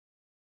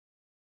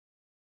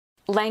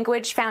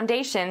Language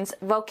Foundations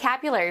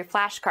Vocabulary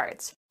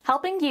Flashcards,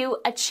 helping you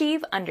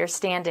achieve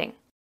understanding.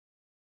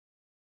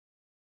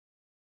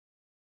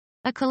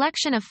 A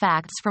collection of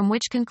facts from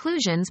which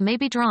conclusions may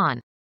be drawn.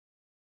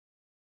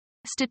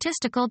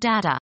 Statistical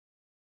data.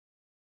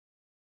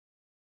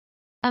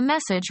 A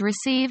message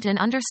received and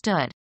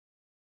understood.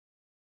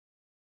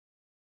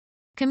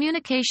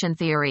 Communication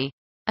theory.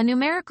 A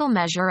numerical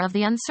measure of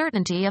the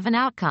uncertainty of an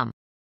outcome.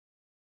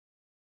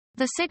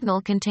 The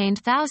signal contained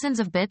thousands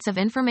of bits of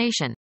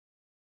information.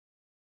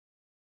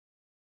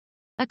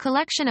 A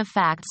collection of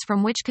facts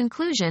from which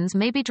conclusions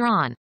may be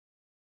drawn.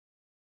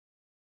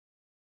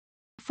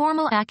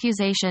 Formal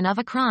accusation of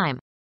a crime.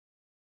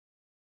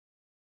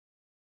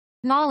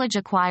 Knowledge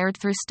acquired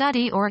through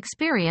study or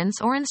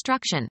experience or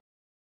instruction.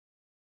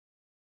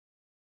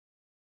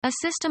 A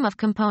system of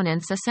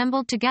components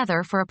assembled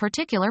together for a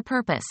particular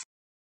purpose.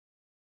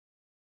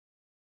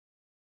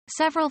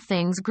 Several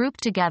things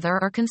grouped together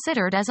or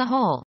considered as a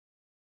whole.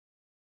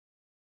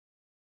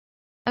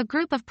 A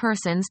group of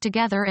persons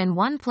together in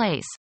one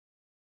place.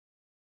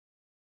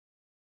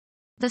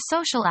 The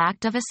social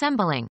act of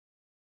assembling.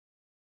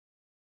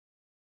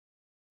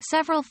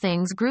 Several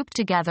things grouped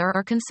together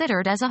or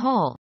considered as a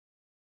whole.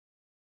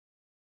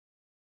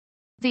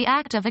 The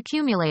act of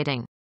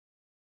accumulating.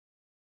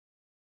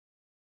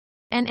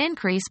 An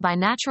increase by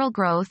natural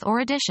growth or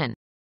addition.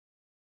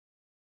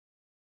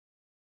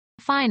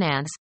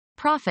 Finance.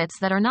 Profits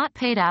that are not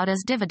paid out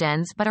as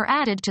dividends but are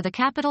added to the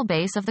capital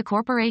base of the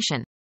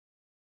corporation.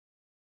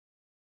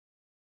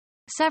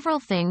 Several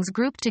things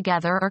grouped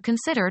together or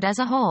considered as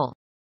a whole.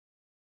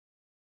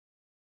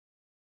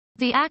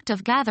 The act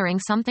of gathering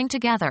something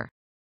together.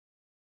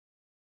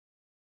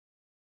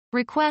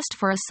 Request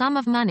for a sum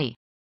of money.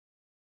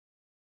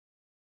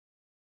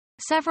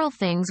 Several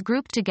things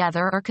grouped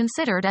together or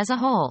considered as a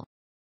whole.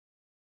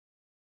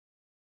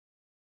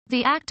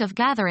 The act of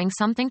gathering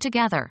something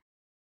together.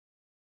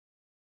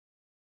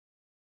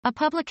 A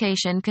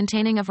publication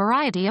containing a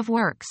variety of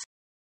works.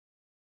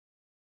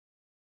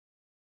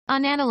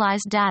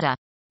 Unanalyzed data.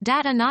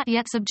 Data not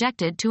yet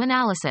subjected to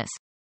analysis.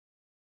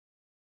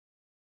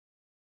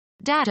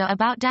 Data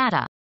about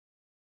data.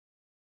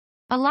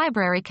 A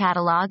library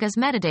catalog is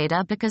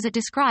metadata because it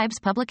describes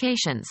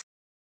publications.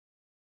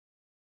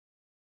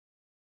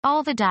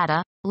 All the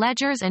data,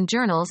 ledgers and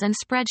journals and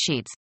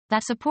spreadsheets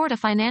that support a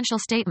financial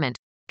statement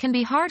can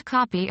be hard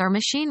copy or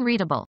machine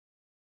readable.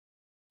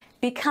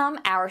 Become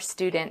our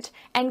student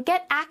and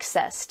get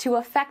access to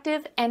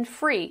effective and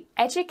free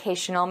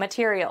educational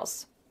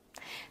materials.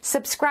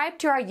 Subscribe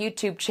to our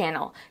YouTube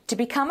channel to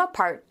become a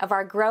part of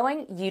our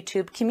growing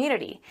YouTube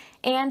community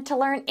and to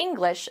learn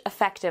English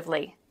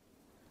effectively.